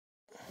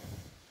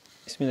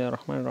بسم الله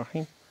الرحمن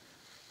الرحیم.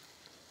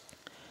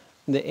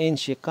 د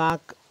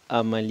انشقاق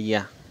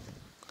عملیه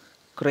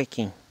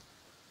کریکینګ.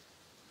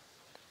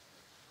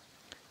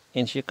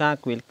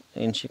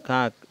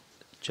 انشقاق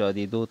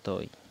چاودیدو ته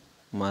وایي،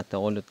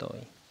 ماتولو ته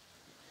وایي،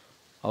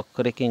 او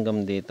کریکینګ هم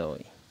دې ته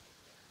وایي.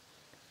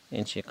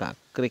 انشقاق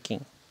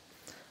کریکینګ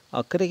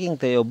او کریکینګ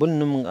ته یو بل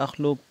نوم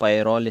اخلو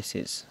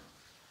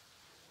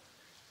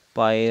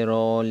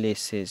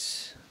پایرولیسیس.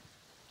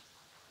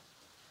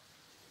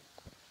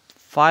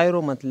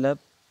 فایرو مطلب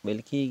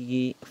ویل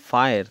کېږي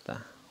فایر ته،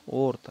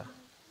 اور ته،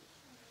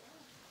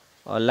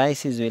 او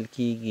لایسیس ویل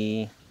کېږي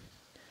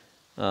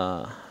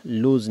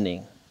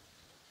لوزنینګ،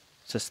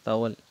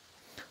 سستول،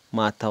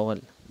 ماتول.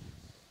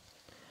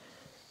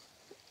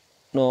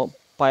 نو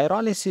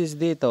پایرولیسیس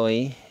دې ته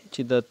وایي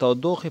چې د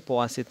تودوخې په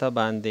واسطه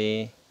باندې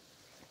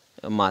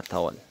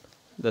ماتول.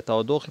 د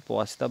تودوخې په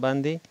واسطه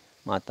باندې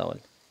ماتول.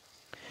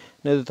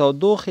 نو د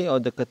تودوخې او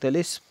د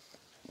کتلیس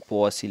په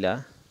وسیله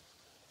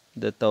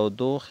د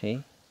تودوخې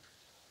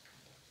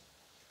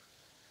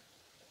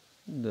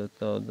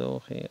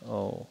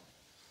او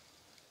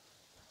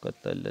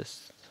کتلس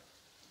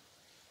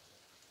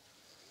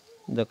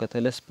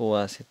په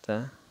واسطه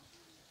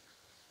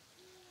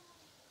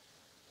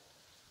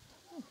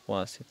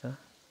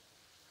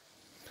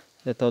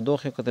د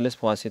تودوخې او کتلس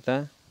په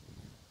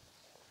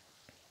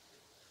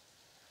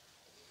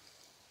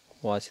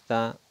واسطه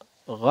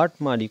غټ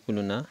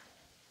مالیکولونه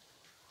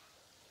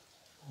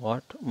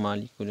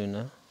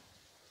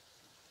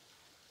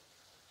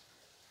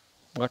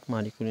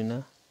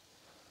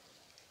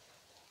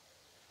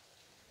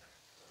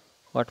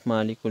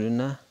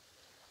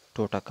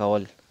ټوټه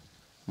کول،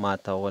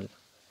 ماتول.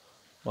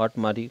 غټ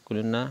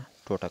مالیکولونه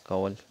ټوټه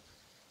کول.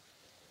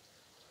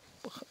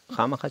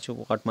 خامخا چې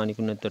غټ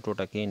مالیکولونه ته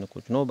ټوټه کوي نو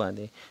کوچنو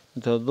باندې د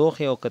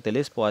تودوخې او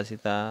کتلیس په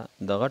واسطه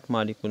د غټ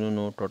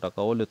مالیکولونو ټوټه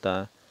کولو ته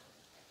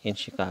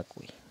انشقاق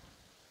وایي.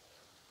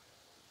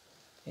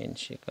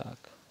 انشقاق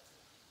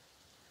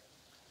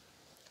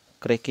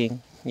کریکینګ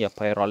یا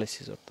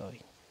پایرولیسیس ورته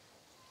وایي.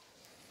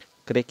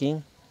 کریکینګ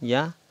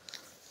یا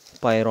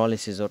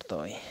پایرولیسیس ورته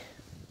وایي.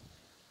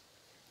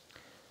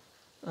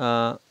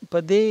 په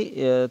دې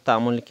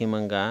تعامل کې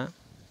منګه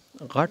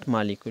غټ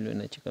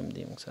مالیکولونه چې کوم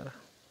دي موږ سره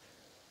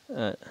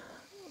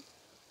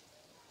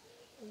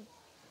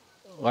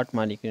غټ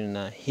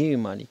مالیکولونه، هیوی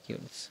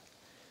مالیکولز،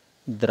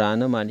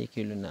 درانه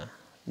مالیکولونه،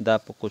 دا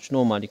په کوچنو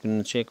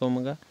مالیکولونو چې کوو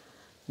منګه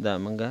دا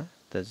منګه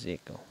تجزیه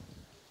کوو.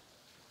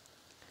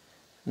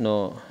 نو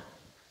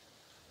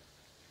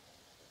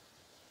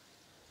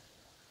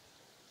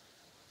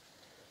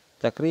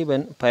تقریبا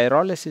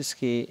پایرولیسیس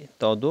کې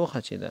تودوخه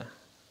چې ده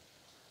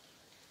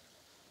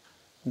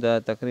دا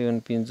تقریبا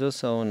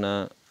 500 نه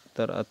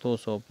تر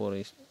 800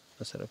 پورې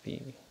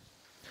مصرفېږي.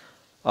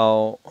 او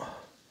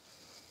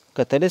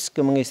کتلیس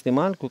که موږ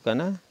استعمال کړو که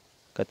نه،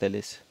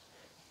 کتلیس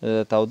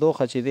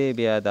تودوخه چې دی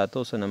بیا د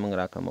 800 نه موږ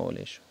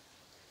راکمولی شو.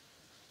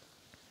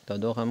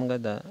 تودوخه موږ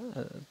د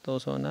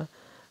 800 نه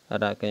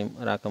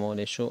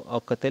راکمولی شو. او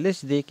کتلیس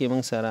دی کې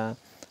موږ سره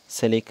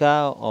سلیکا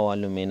او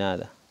الومینا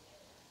ده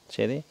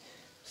چې دی.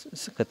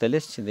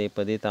 کتلیس چې دی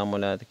په دې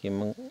تعاملاتو کې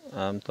موږ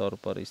عام طور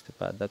پر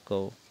استفاده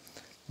کوو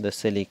د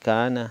سلیکا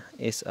نه،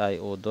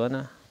 SiO2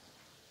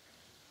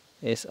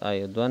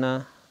 نه،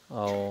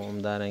 او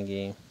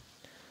همدارنګې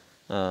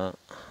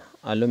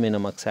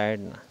الومینیم اکساید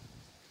نه،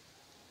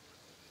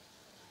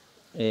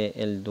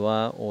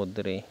 Al2O3.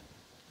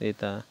 دې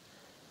ته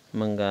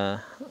موږ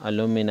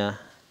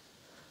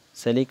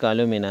سلیکا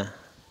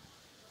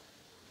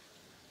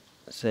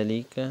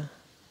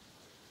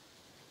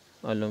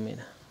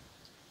الومینا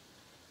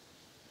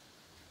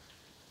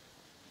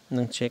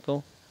نن چې کوو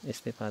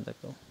استفاده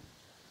کوو.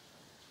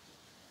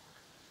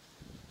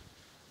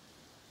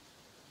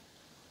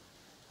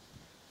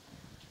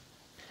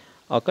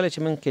 او کله چې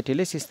موږ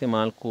کټلیس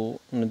استعمال کو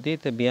نو دې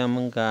ته بیا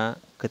موږ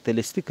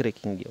کتلیسټیک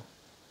کریکینګ یو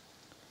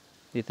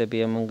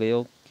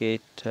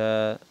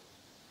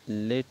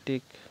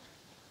کیټالیټیک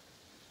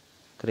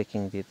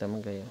کریکینګ دې ته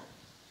موږ یو.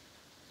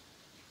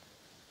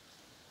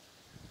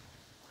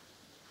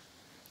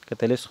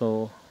 کتلیس خو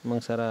موږ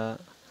سره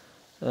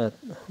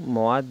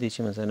مواد دي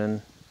چې مثلا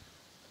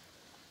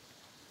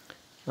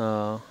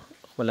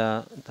خپل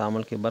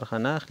تعامل کې برخه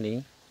نه اخلي،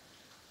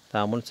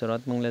 تعامل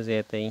سرعت موږ له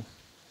زیاتوي.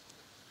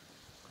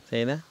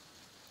 صحیح ده.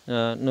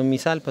 نو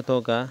مثال په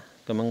توګه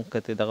که موږ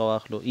کته دغه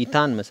واخلو،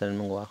 ایتان مثلا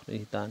موږ واخلو،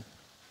 ایتان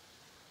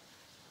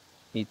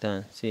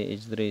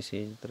CH3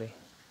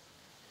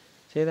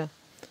 صحیح ده.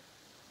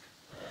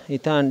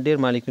 ایتان ډېر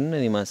مالیکولونه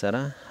دي ما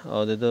سره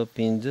او د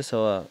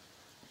 500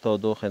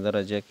 تودوخه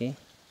درجه کې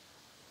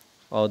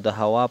او د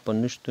هوا په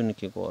نشتون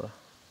کې ګوره.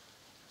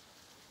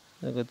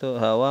 دغه ته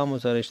هوا مو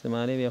سره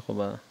استعمالي بیا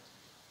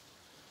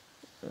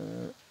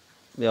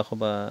خو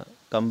به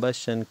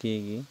کمبشن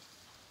کېږي.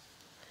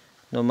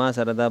 نو ما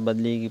سره دا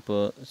بدلیږي په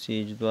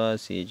CH2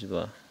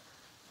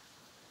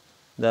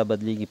 دا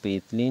بدلیږي په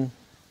ایتلین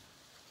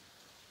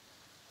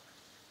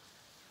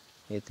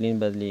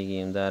بدلیږي.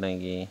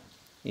 همدارنګې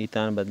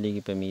ایتان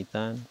بدلیږي په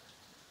میتان،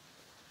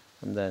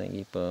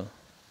 همدارنګې په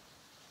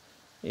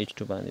H2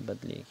 باندې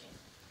بدلیږي.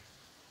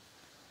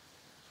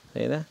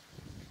 صحیح ده.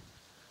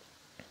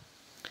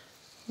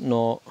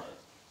 نو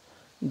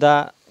دا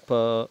په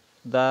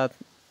دا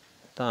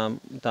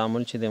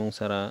تعامل چې د موږ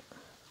سره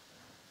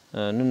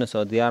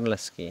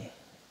 1914 کې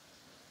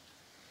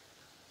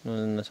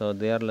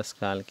 1914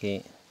 کال کې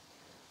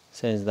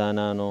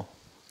ساینسدانانو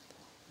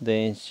د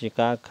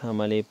انشقاق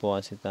عملیې په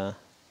واسطه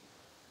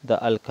د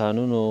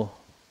الکانونو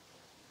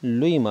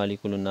لوی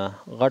مالیکولونه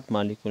غټ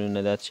مالیکولونه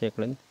دا څه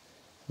کړل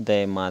د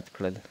مات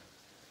کړل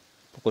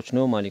په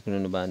کوچنو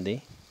مالیکولونو باندې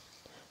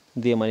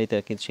دې عملیې ته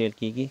ویل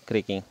کېږي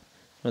کریکینګ.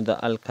 نو د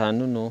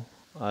الکانونو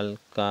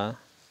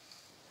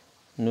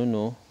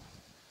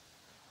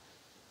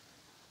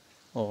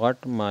غټ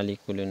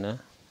مالیکولونه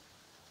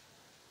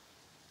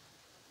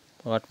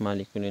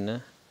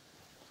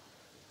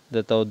د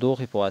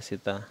تودوخې په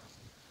واسطه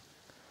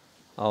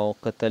او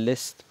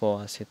کتلیست په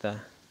واسطه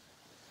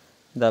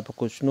دا په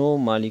کوچنو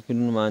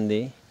مالیکولونو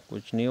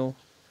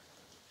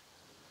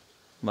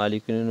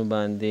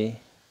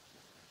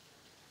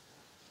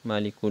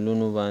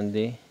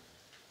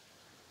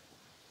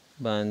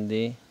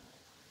باندې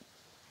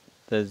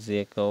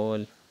تجزیه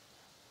کول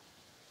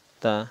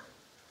ته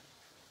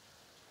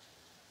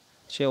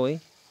څه وایي؟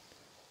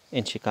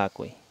 انشقاق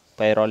وایي،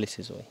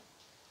 پیرولیسیس وایي.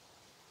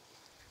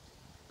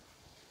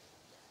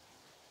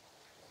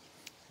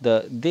 د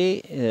دې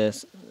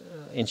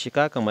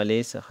انشقاق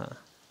عملیې څخه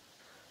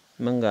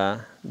منګه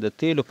د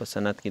تیلو په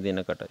صنعت کې دې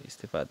نه ګټه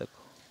استفاده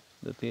کوو.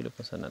 د تیلو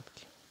په صنعت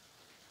کې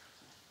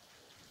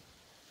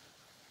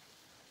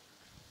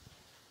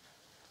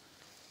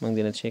موږ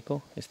دې نه څه کوو؟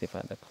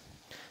 استفاده کوو.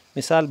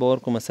 مثال به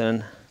ورکو، مثلا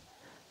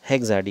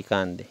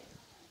هیګزاډیکان دی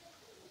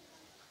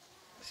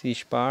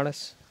C14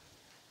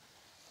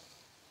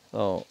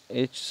 او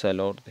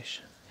H14.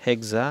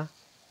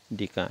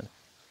 هیګزاډیکان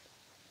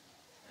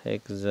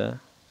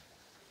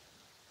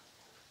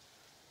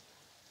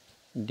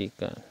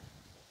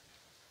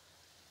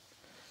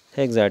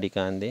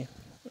دی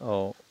او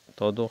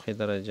تودوخې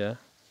درجه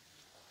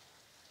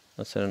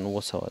مثلا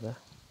 900 ده.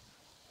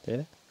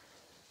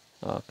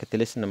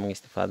 کتلیست نه موږ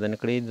استفاده نه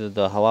کړې د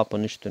هوا په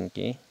نشتون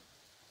کې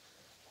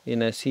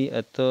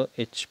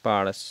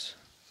C8H14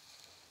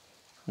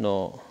 نو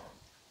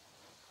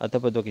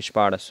 8 په 2 کې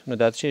 14 نو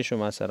دا څه شو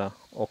ما سره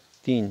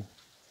اوکتین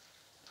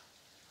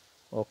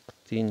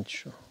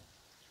شو.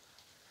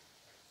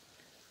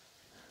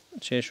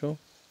 څه شو؟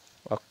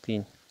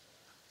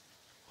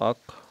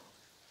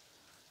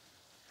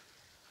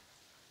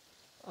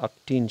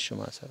 اکتین شو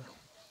ما سره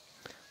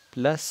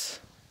پلس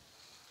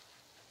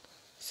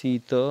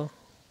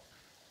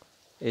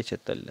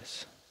C8H13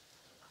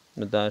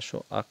 نو دا شو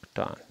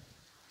اکتان.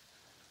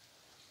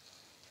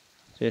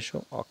 څه شو؟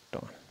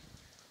 اکتان.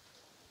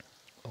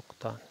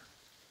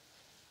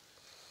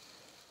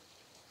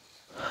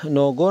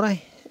 نو ګورئ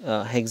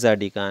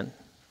هیګزاډیکان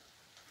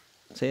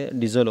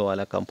ډیزلو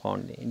والا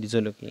کمپاوند دی.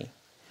 ډیزلو کې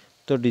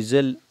تو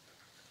ډیزل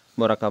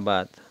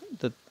مرکبات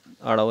ته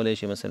اړولی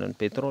شي، مثلا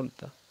پټرول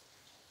ته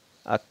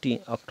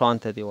اکټان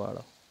ته دی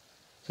واړو.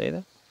 صحیح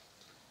ده.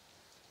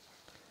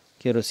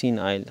 کیروسین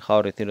آیل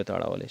خاورې تیلو ته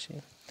اړولی شي.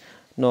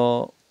 نو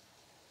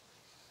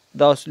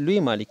دا اوس لوی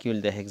مالیکول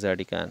دی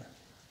هیګزاډیکان.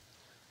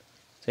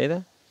 صحیح ده.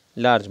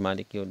 لارج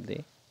مالیکول دی،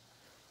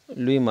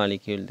 لوی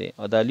مالیکول دی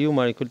او دا لوی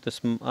مالیکول ته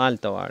سمال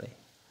ته واړی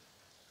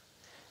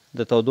د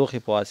تودوخې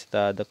په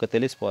واسطه د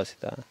کتلیست په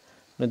واسطه.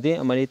 نو دې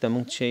عملیې ته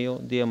موږ څه یو؟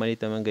 دې عملیې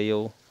ته موږ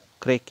یو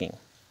کریکینګ.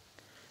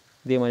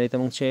 دې عملیې ته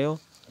موږ څه یو؟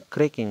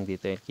 کریکینګ دې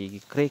ته ویل کېږي.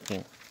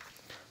 کریکینګ.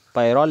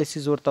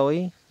 پیرولیسیس ورته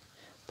وایي.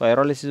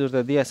 پیرولیسیس ورته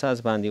دې اساس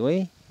باندې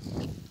وایي.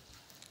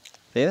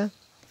 صحیح ده.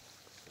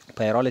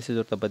 پیرولیسیس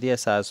ورته په دې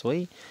اساس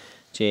وایي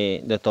چې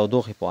د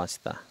تودوخې په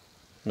واسطه.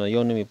 نو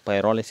یو نوم یې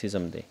پیرولیسیس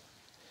هم دی.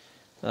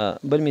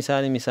 بل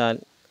مثال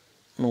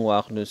موږ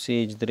واخلو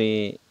CH3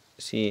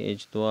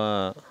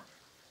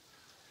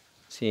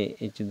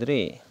 CH2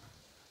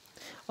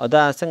 او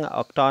دا څنګه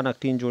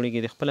اکټین جوړیږي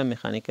د خپله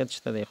میخانیکت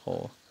شته دی، خو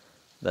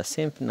دا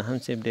صنف نه هم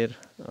صنف ډېر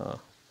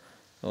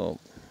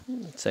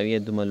سویه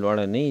دومره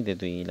لوړه نه وي د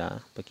دوی لا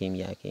په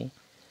کیمیا کې.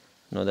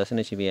 نو داسې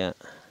نه چې بیا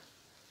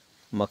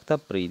مکتب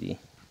پرېږدي.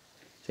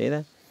 صحیح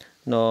ده.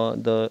 نو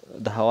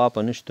د هوا په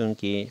نشتون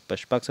کې په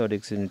 600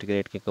 ډګري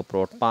سینټیګریډ کې که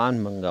پروپان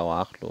موږ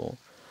واخلو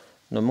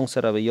نو موږ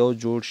سره به یو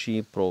جوړ شي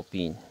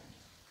پروپین.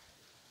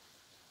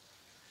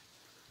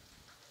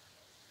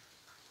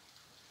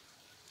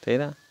 صحیح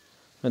ده.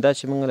 نو دا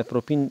چې موږ له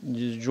پروپین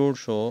جوړ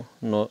شو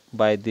نو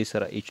باید دې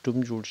سره H2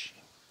 جوړ شي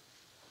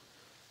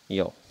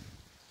یو.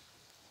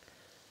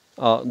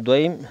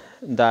 دویم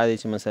دا دی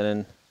چې مثلا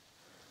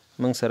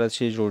موږ سره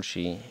چې جوړ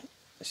شي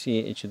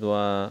CH2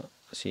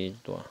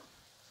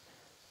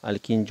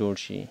 الکین جوړ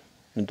شي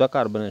نو 2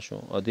 کاربن شو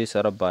او دې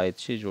سره باید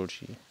چې جوړ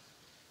شي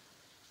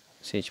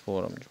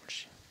CH4 هم جوړ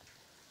شي.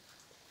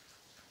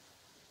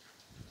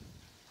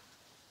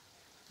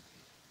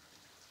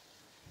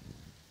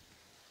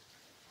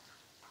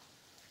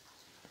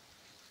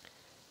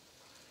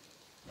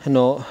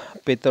 نو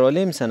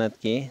پټرولیم صنعت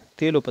کې،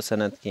 تیلو په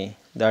صنعت کې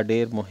دا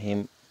ډېر مهم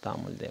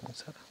تعامل دی موږ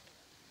سره.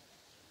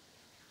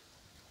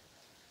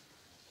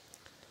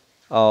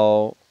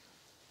 او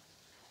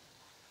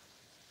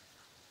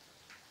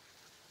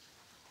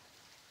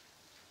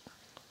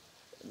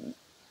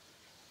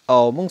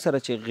موږ سره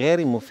چې غیر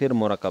مفر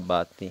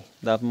مرکبات دي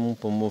دا موږ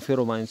په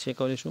مفرو باندې څه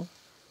کولی شو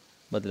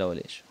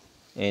بدلولی شو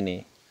یعنی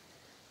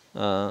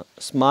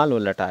سمال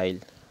ولټایل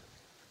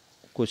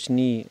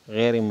کوچني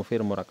غیر مفر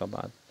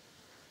مرکبات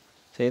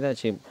صحیح ده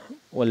چې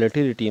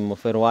ولټیلیټي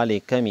مفروالی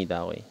کمی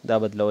دا وي دا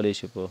بدلولی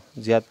شي په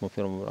زیات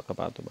مفر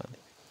مرکباتو باندې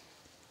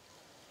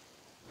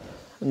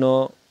نو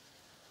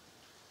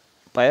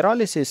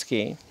پایرالیسیس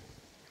کې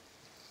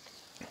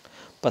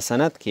په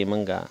سند کې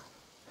منګه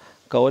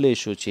کولی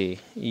شو چې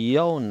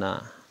یو نه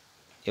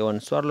یو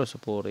څوارلسو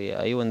پورې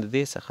یو د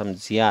دې څخه هم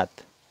زیات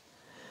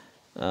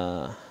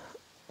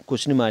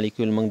کوچني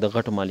مالیکول موږ د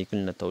غټو مالیکول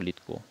نه تولید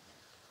کو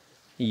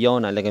یو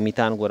نه لکه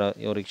میتان ګوره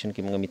یو ریکشن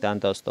کې موږ میتان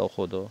تاسو ته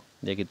وښودو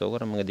دې کې ته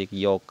وګوره موږ دې کې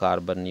یو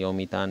کاربن یو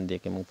میتان دې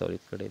کې موږ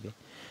تولید کړی دی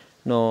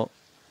نو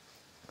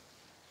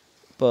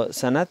په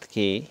صنعت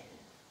کې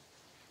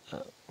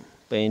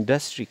په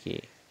انډسټري کې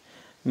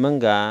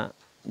موږ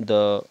د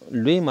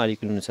لوی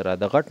مالیکولونو سره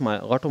د غټو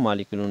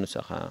مالیکولونو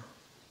څخه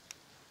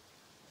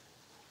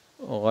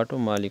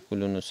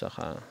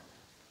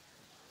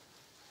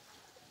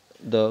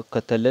د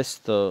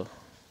کتلیست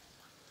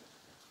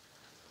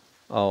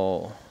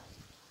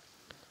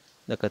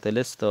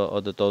او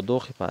د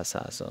تودوخې په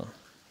اساس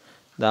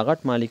د غټ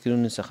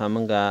مالیکولونو څخه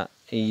موږ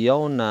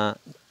یو نه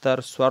تر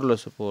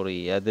 14 پورې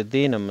یا د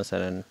دې نه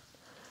مثلا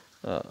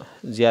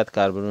زیات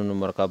کاربنونو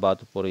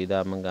مرکباتو پورې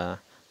دا موږ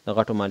د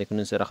غټو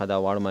مالیکولونو سره دا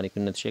واړه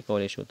مالیکولونه څه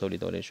کولی شو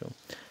تولیدولی شو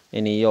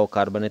یعنی یو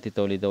کاربن ته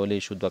تولیدولی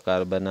شو 2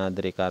 کاربنه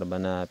 3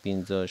 کاربنه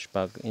 15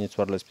 شپږ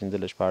 14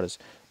 15 14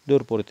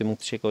 دور پورې ته موږ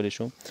څه کولی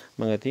شو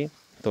موږ ته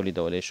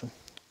تولیدولی شو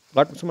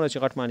غټ څومره چې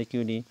غټ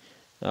مالیکول دي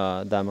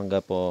دا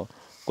موږ په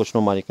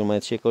کوچنو مالیکول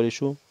باندې څه کولی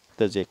شو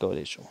تجزیه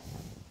کولی شو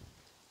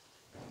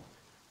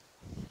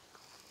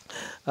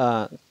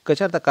که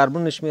چېرته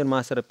کاربن شمېر ما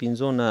سره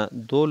 15 نه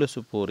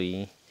 12 پورې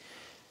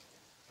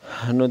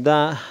نو دا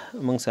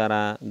موږ سره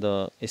د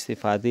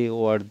استفادې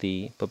وړ دي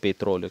په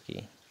پټرولو کې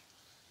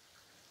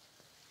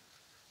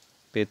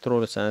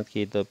پټرول صنعت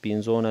کې د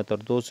 15 نه تر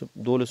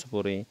 12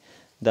 پورې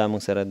دا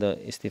موږ سره د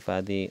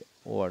استفادې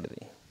وړ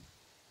دي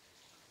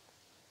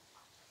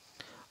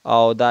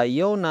او دا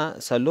یو نه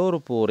څلور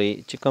پورې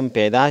چې کوم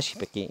پیدا شي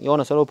پکې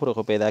یو نه څلور پورې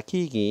خو پیدا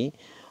کیږي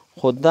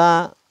خو دا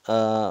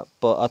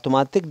په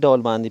اتوماتیک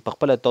ډول باندې په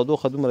خپله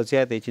تودوخه دومره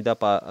زیاته چې دا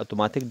په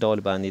اتوماتیک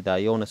ډول باندې دا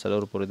یو نه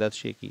څلور پورې دا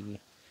څه کیږي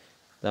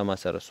دا ما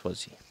سره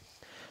سوځي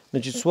نو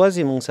چې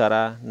سوځي موږ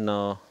سره نو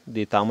د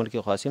تعامل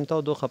کې خاصم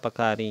تودوخه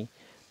پکاري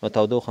نو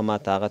تودوخه ما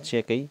طاقت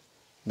شي کوي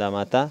دا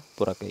ماته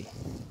پوره کوي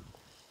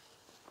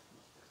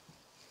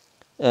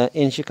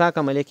انشقاق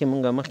عملیه کې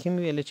موږ مخکې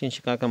ویل چې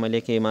انشقاق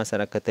عملیه کې ما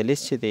سره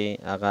کتلیست چې دی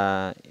هغه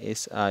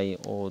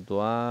SiO2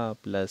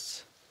 پلس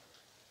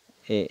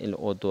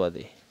AlO2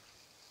 دی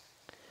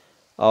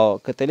او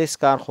کتلیست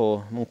کار خو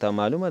موږ ته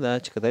معلومه ده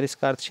چې کتلیست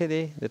کار څه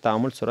دی د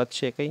تعامل سرعت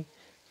څه کوي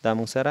دا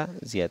موږ سره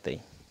زیاتوي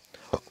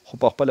خو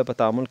په خپله په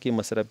تعامل کې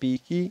مصرفي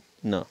کی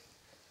نه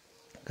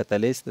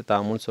کتلیست د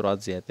تعامل سرعت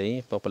زیاتوي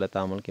په خپله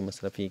تعامل کې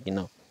مصرفي کی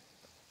نه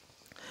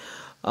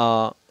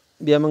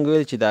بیا موږ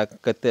ویل چې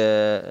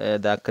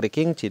دا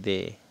کرکینګ چې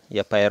دی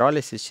یا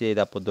پایرالیسیس چې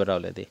دا په دوه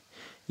ډوله دی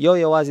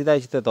یوازې دا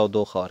چې ته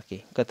تودوخه ورکړې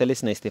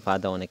کتلیست نه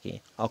استفاده ونه کړې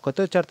او که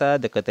ته چېرته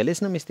د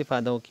کتلیست نه هم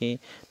استفاده وکړې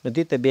نو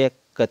دې ته بیا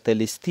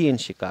کتلیستي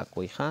انشقاق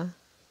وایي ښه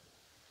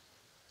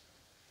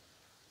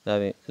دا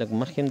لږ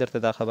مخکې هم درته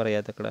دا خبره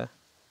یاده کړه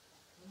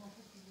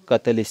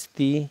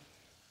کتلیستي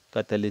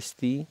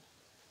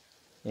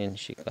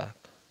انشقاق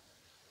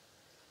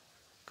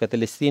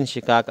کتلیستي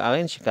انشقاق هغه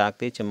انشقاق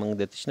دی چې موږ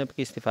د تش نه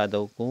پکې استفاده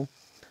وکړو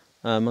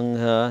موږ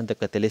د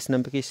کتلیست نه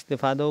پکې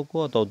استفاده وکړو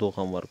او تودوخه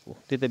هم ورکړو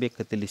دې ته بیا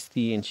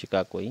کتلیستي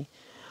انشقاق وایي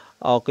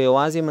او که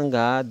یوازې موږ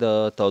د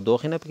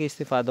تودوخې نه پکې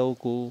استفاده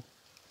وکړو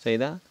صحیح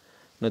ده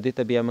نو دې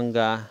ته بیا موږ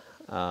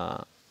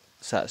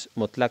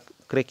مطلق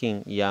کرکینګ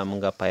یا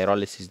موږ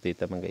پایرالیسیس دې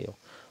ته موږ یو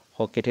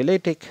خو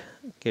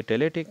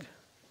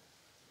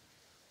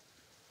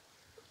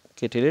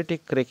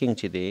کیټالیټیک کرکینګ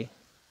چې دی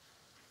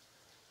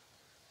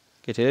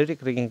کیټالیټیک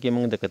کرکینګ کې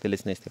موږ د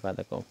کتلیست نه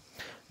استفاده کوو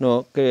نو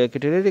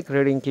کیټالیټیک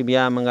کرکینګ کې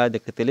بیا موږ د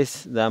کتلیست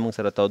دا موږ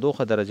سره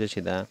تودوخه درجه چې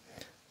ده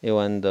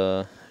ایوان د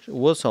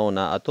 700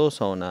 نه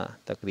 800 نه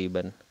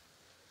تقریبا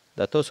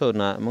د 800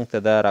 نه موږ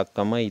ته دا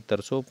راکموي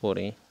تر څو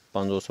پورې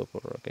 500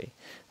 پورې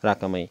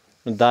راکموي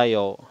نو دا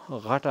یو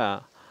غټه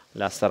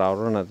لاسته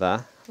راوړنه ده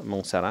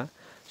موږ سره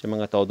چې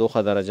موږ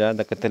تودوخه درجه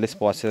د کتلیست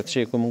په واسطه چې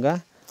کومه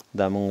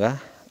دا موږ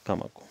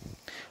کمه کوو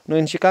نو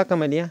انشقاق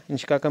عملیه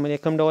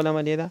کوم ډول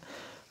عملیه ده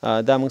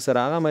دا موږ سره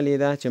هغه عملیه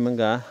ده چې موږ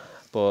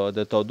په د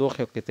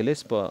تودوخې او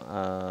کتلیست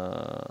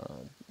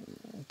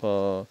په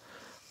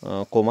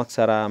کومک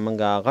سره موږ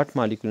غټ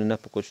مالیکولونه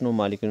په کوچنو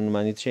مالیکولونو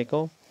باندې څه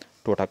کوو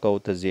ټوټه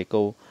کوو تجزیه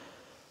کوو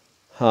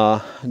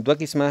دوه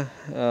قسمه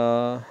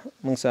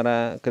موږ سره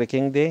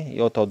کرکینګ دی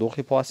یو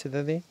تودوخې په واسطه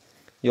دی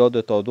یو د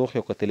تودوخې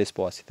او کتلیست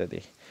په واسطه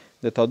دی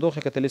د تودوخې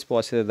کتلیست په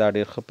واسطه دا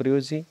ډېر ښه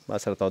پرېوځي ما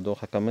سره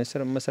تودوخه کمه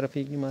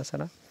مصرفېږي ما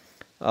سره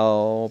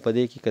او په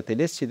دې کې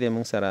کتلیست چې د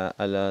موږ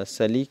سره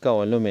سلیکا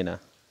او الومینا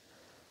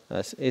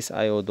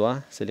SiO2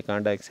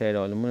 سیلیکان ډای اکساید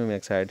او الومینیم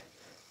اکساید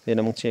د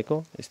موږ چې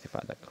کو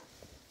استفاده کوو.